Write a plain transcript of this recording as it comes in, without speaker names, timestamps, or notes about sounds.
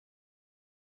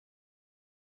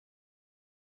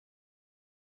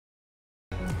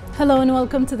Hello and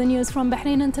welcome to the news from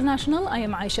Bahrain International. I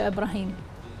am Aisha Ibrahim.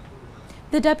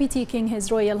 The Deputy King, His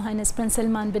Royal Highness Prince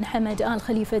Salman bin Hamad Al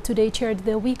Khalifa, today chaired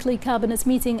the weekly cabinet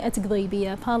meeting at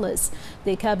Ghaibiyah Palace.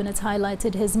 The cabinet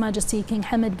highlighted His Majesty King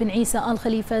Hamad bin Isa Al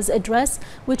Khalifa's address,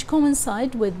 which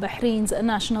coincided with Bahrain's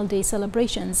National Day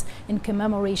celebrations in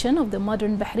commemoration of the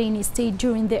modern Bahraini state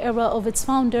during the era of its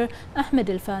founder Ahmed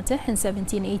Al Fatih in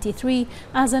 1783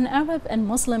 as an Arab and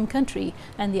Muslim country,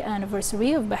 and the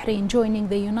anniversary of Bahrain joining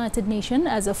the United Nations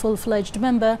as a full-fledged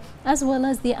member, as well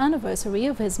as the anniversary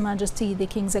of His Majesty the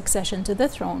King's accession to the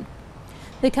throne.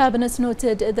 The cabinet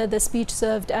noted that the speech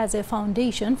served as a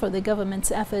foundation for the government's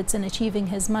efforts in achieving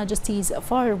His Majesty's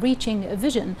far-reaching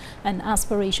vision and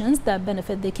aspirations that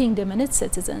benefit the kingdom and its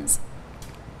citizens.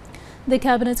 The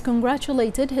cabinet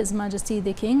congratulated His Majesty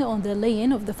the King on the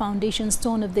laying of the foundation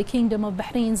stone of the Kingdom of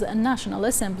Bahrain's National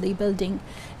Assembly building.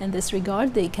 In this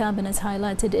regard, the cabinet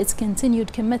highlighted its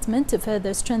continued commitment to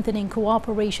further strengthening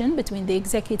cooperation between the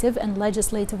executive and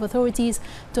legislative authorities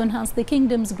to enhance the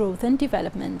kingdom's growth and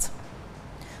development.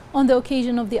 On the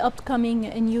occasion of the upcoming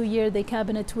new year, the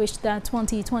cabinet wished that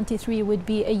 2023 would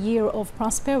be a year of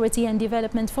prosperity and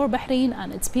development for Bahrain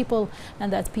and its people,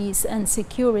 and that peace and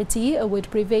security would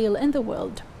prevail in the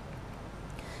world.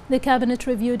 The cabinet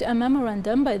reviewed a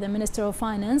memorandum by the Minister of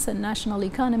Finance and National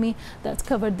Economy that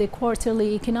covered the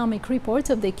quarterly economic report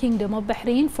of the Kingdom of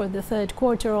Bahrain for the third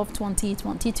quarter of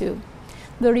 2022.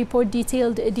 The report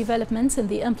detailed developments in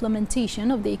the implementation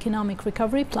of the economic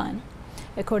recovery plan.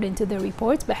 According to the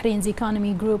report, Bahrain's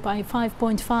economy grew by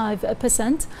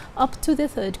 5.5% up to the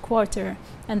third quarter,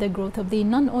 and the growth of the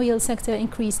non-oil sector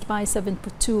increased by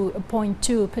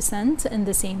 7.2% in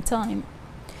the same time.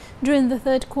 During the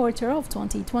third quarter of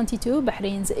 2022,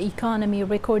 Bahrain's economy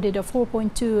recorded a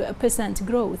 4.2%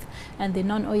 growth, and the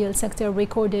non-oil sector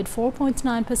recorded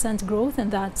 4.9% growth in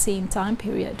that same time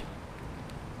period.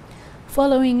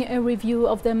 Following a review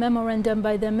of the memorandum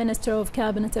by the Minister of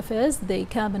Cabinet Affairs, the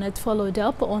Cabinet followed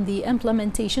up on the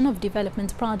implementation of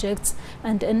development projects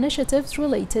and initiatives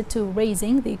related to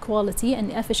raising the quality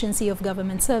and efficiency of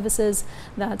government services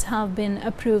that have been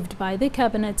approved by the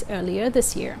Cabinet earlier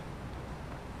this year.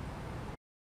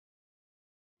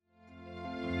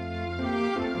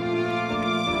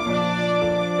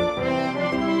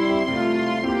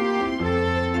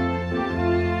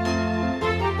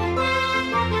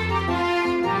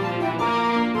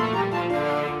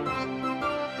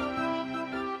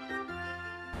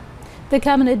 The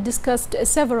Cabinet discussed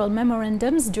several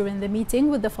memorandums during the meeting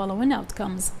with the following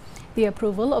outcomes. The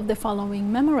approval of the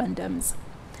following memorandums.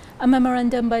 A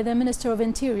memorandum by the Minister of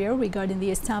Interior regarding the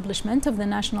establishment of the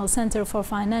National Center for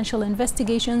Financial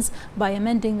Investigations by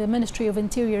amending the Ministry of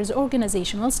Interior's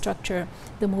organizational structure.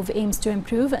 The move aims to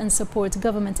improve and support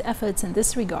government efforts in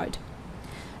this regard.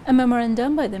 A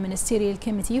memorandum by the Ministerial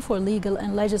Committee for Legal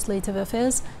and Legislative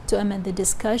Affairs to amend the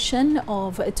discussion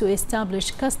to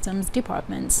establish customs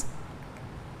departments.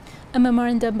 A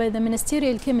memorandum by the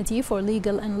Ministerial Committee for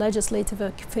Legal and Legislative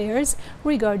Affairs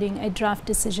regarding a draft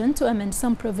decision to amend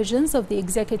some provisions of the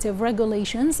executive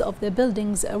regulations of the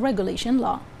Buildings Regulation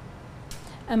Law.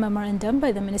 A memorandum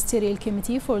by the Ministerial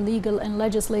Committee for Legal and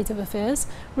Legislative Affairs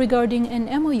regarding an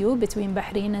MOU between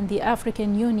Bahrain and the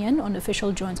African Union on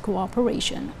official joint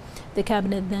cooperation. The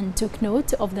Cabinet then took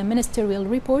note of the ministerial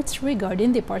reports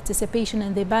regarding the participation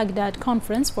in the Baghdad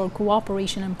Conference for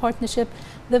Cooperation and Partnership,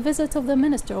 the visit of the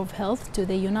Minister of Health to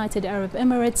the United Arab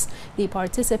Emirates, the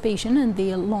participation in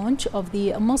the launch of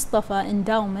the Mustafa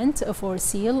Endowment for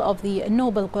Seal of the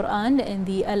Noble Quran in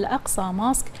the Al-Aqsa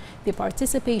Mosque, the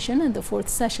participation in the fourth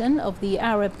session of the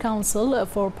Arab Council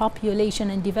for Population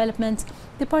and Development,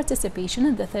 the participation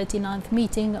in the 39th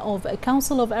meeting of a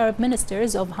Council of Arab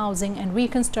Ministers of Housing and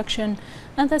Reconstruction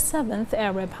and the 7th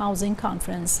Arab Housing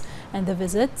Conference, and the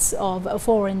visits of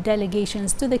foreign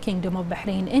delegations to the Kingdom of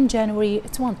Bahrain in January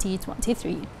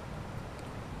 2023.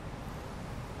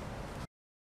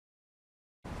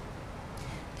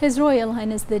 His Royal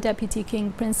Highness the Deputy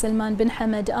King Prince Salman bin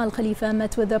Hamad Al Khalifa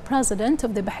met with the President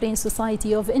of the Bahrain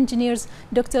Society of Engineers,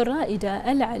 Dr. Raida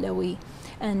Al Alawi,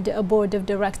 and a board of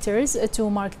directors to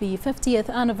mark the 50th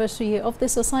anniversary of the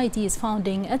Society's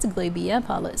founding at Ghaibiyah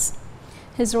Palace.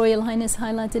 His Royal Highness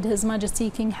highlighted His Majesty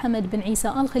King Hamad bin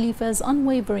Isa Al Khalifa's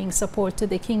unwavering support to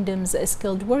the kingdom's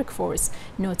skilled workforce,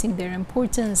 noting their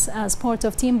importance as part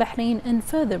of Team Bahrain in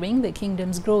furthering the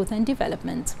kingdom's growth and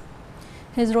development.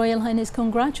 His Royal Highness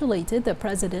congratulated the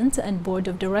President and Board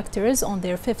of Directors on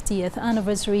their 50th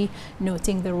anniversary,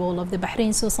 noting the role of the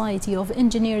Bahrain Society of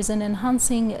Engineers in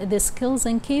enhancing the skills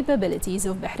and capabilities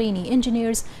of Bahraini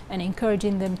engineers and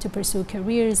encouraging them to pursue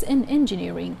careers in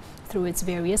engineering through its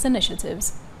various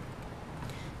initiatives.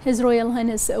 His Royal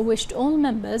Highness wished all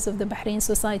members of the Bahrain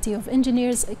Society of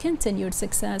Engineers continued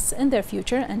success in their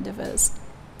future endeavors.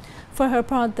 For her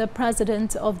part, the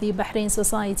President of the Bahrain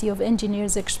Society of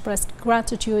Engineers expressed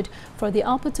gratitude for the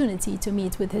opportunity to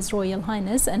meet with His Royal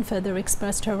Highness and further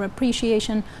expressed her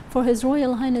appreciation for His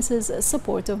Royal Highness's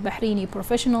support of Bahraini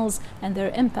professionals and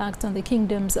their impact on the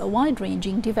kingdom's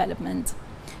wide-ranging development.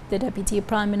 The Deputy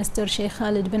Prime Minister Sheikh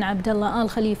Khalid bin Abdullah Al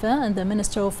Khalifa and the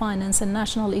Minister of Finance and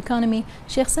National Economy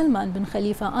Sheikh Salman bin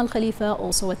Khalifa Al Khalifa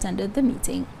also attended the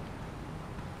meeting.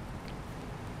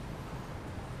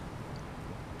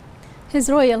 His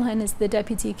Royal Highness the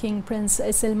Deputy King Prince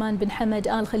Salman bin Hamad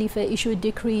Al Khalifa issued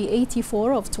Decree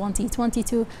 84 of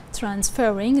 2022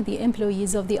 transferring the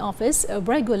employees of the office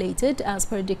regulated as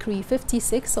per Decree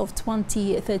 56 of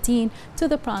 2013 to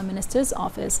the Prime Minister's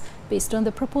office based on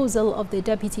the proposal of the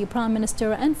Deputy Prime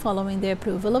Minister and following the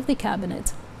approval of the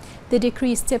Cabinet. The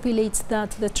decree stipulates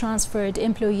that the transferred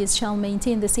employees shall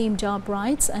maintain the same job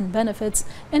rights and benefits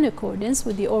in accordance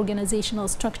with the organizational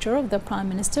structure of the Prime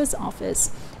Minister's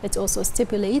office. It also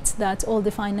stipulates that all the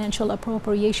financial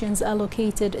appropriations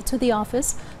allocated to the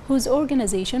office, whose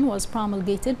organization was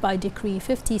promulgated by Decree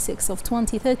 56 of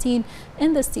 2013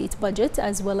 in the state budget,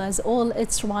 as well as all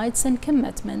its rights and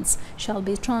commitments, shall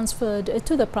be transferred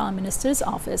to the Prime Minister's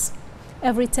office.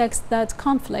 Every text that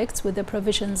conflicts with the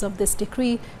provisions of this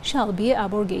decree shall be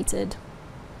abrogated.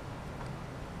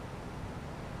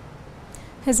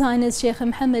 His Highness Sheikh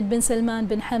Mohammed bin Salman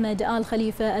bin Hamad Al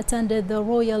Khalifa attended the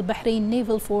Royal Bahrain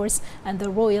Naval Force and the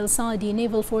Royal Saudi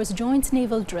Naval Force Joint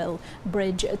Naval Drill,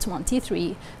 Bridge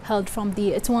 23, held from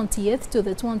the 20th to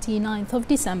the 29th of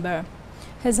December.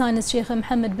 His Highness Sheikh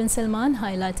Mohammed bin Salman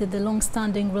highlighted the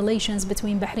long-standing relations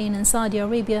between Bahrain and Saudi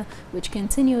Arabia, which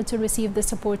continue to receive the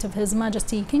support of His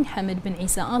Majesty King Hamad bin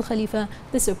Isa Al Khalifa,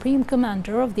 the Supreme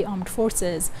Commander of the Armed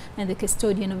Forces, and the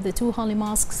custodian of the two holy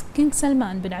mosques, King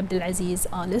Salman bin Abdulaziz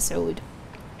Al Saud.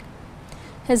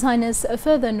 His Highness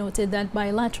further noted that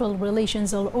bilateral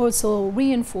relations are also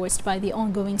reinforced by the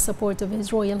ongoing support of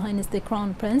His Royal Highness the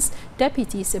Crown Prince,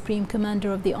 Deputy Supreme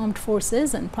Commander of the Armed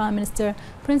Forces and Prime Minister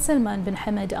Prince Salman bin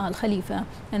Hamad Al Khalifa,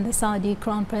 and the Saudi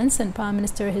Crown Prince and Prime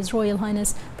Minister His Royal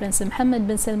Highness Prince Mohammed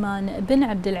bin Salman bin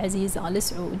Abdulaziz Al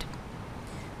Saud.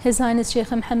 His Highness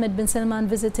Sheikh Mohammed bin Salman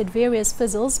visited various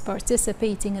vessels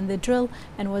participating in the drill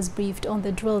and was briefed on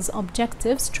the drill's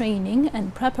objectives, training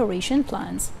and preparation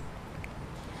plans.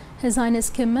 His Highness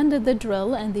commended the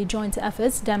drill and the joint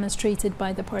efforts demonstrated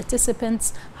by the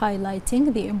participants,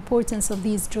 highlighting the importance of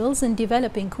these drills in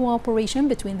developing cooperation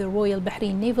between the Royal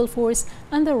Bahrain Naval Force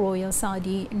and the Royal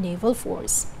Saudi Naval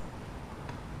Force.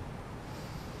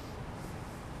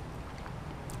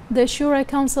 The Shura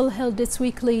Council held its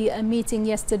weekly meeting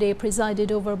yesterday,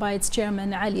 presided over by its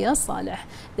chairman Ali Saleh.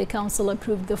 The council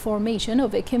approved the formation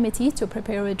of a committee to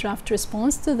prepare a draft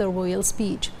response to the royal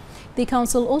speech. The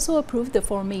Council also approved the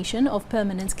formation of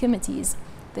permanent committees.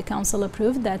 The Council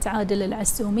approved that Adil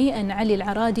Al-Assoumi and Ali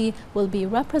Al-Aradi will be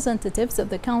representatives of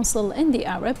the Council in the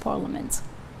Arab Parliament.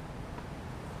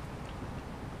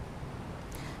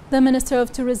 The Minister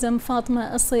of Tourism, Fatma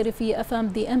Al-Sayrifi,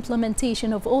 affirmed the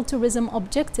implementation of all tourism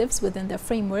objectives within the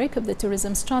framework of the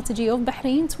Tourism Strategy of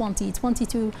Bahrain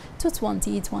 2022 to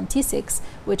 2026,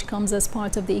 which comes as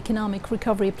part of the economic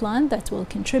recovery plan that will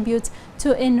contribute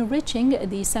to enriching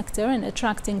the sector and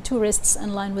attracting tourists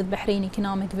in line with Bahrain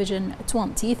Economic Vision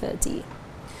 2030.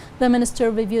 The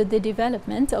Minister reviewed the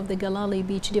development of the Galali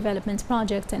Beach Development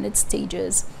Project and its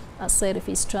stages.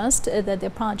 Al-Sayrifi stressed that the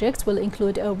project will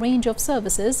include a range of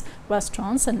services,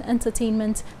 restaurants and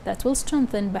entertainment that will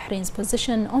strengthen Bahrain's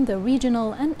position on the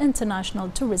regional and international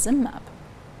tourism map.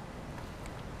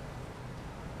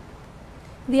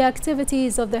 The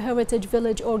activities of the Heritage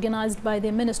Village organized by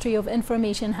the Ministry of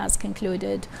Information has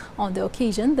concluded. On the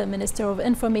occasion, the Minister of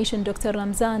Information, Dr.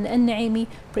 Ramzan Al-Naimi,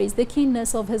 praised the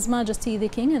keenness of His Majesty the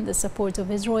King and the support of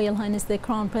His Royal Highness the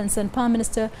Crown Prince and Prime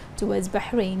Minister towards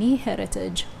Bahraini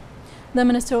heritage. The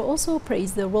Minister also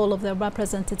praised the role of the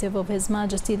representative of His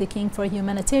Majesty the King for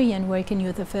humanitarian work in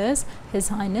youth affairs, His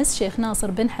Highness Sheikh Nasser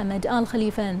bin Hamad Al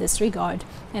Khalifa, in this regard,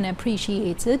 and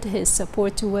appreciated his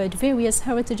support toward various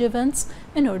heritage events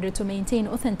in order to maintain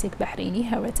authentic Bahraini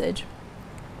heritage.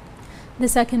 The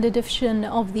second edition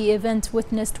of the event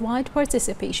witnessed wide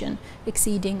participation,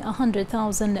 exceeding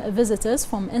 100,000 visitors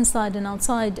from inside and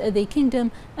outside the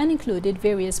kingdom, and included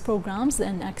various programs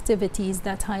and activities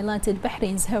that highlighted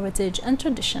Bahrain's heritage and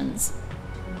traditions.